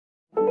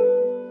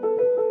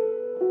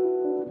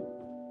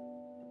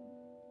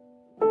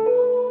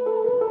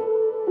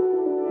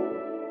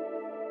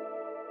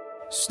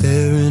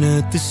Staring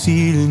at the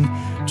ceiling,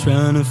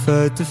 trying to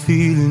fight the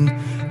feeling.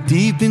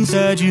 Deep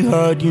inside your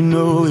heart, you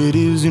know it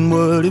isn't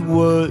what it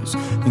was.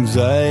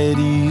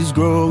 Anxiety is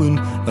growing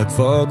like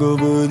fog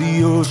over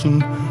the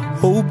ocean.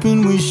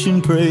 Hoping,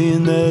 wishing,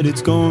 praying that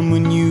it's gone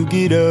when you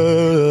get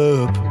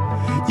up.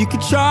 You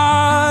could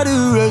try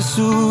to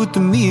wrestle with the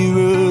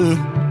mirror,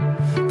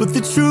 but the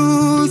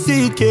truth,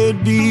 it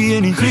can't be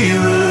any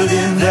clearer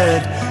than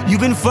that. You've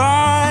been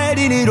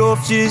fighting it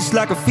off just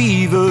like a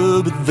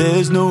fever, but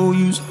there's no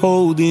use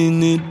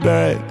holding it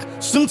back.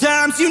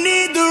 Sometimes you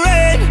need the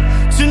rain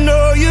to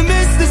know you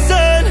miss the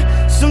sun.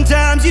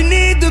 Sometimes you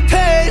need the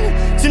pain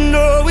to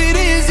know it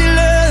isn't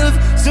love.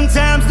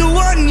 Sometimes the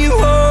one you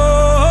hold,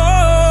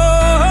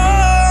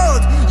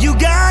 you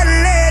gotta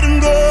let him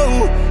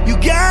go. You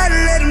gotta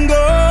let him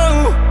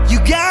go. You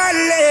gotta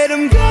let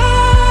him go.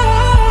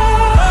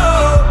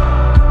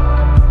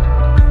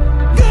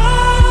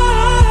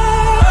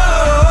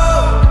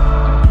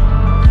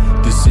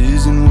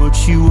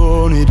 You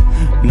wanted,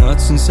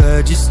 knots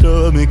inside your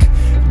stomach.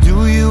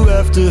 Do you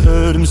have to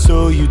hurt him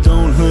so you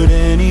don't hurt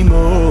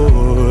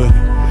anymore?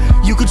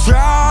 You could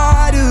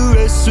try to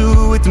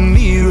wrestle with the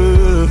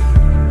mirror,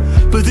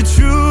 but the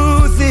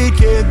truth, it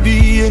can't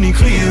be any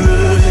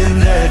clearer than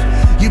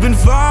that. You've been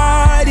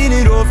fighting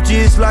it off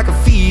just like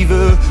a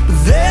fever,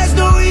 but there's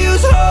no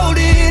use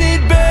holding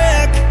it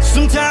back.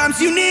 Sometimes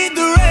you need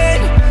the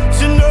rain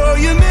to know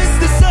you miss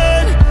the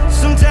sun.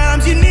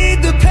 Sometimes you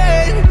need the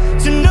pain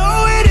to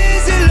know it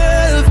isn't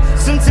love.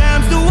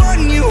 Sometimes the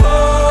one you hold,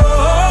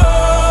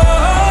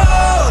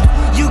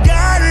 you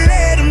gotta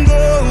let him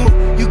go.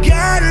 You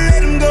gotta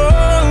let him go.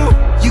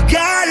 You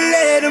gotta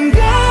let him go.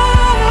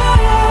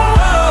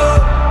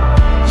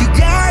 You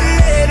gotta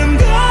let him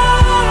go.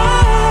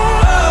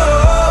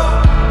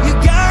 You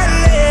gotta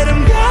let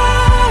him go.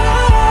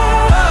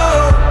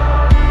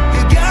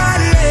 You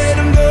gotta let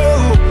him go.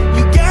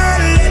 You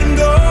gotta let him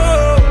go.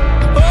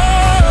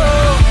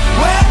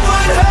 When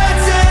what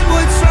hurts and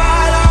what's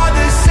right are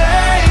the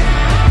same.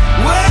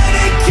 When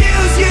it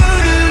kills you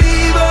to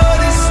leave or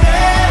to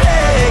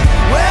stay.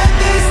 When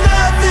there's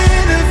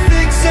nothing to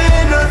fix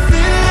and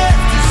nothing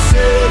left to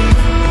say.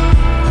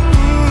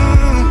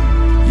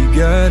 You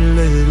gotta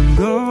let him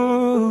go.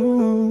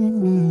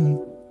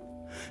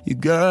 You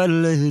gotta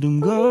let him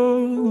go.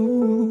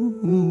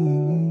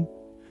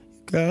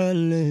 You gotta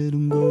let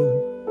him go.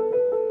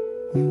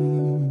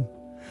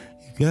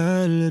 You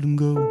gotta let him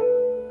go.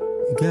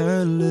 You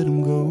gotta let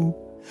him go.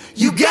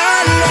 You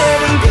gotta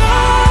let him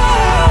go.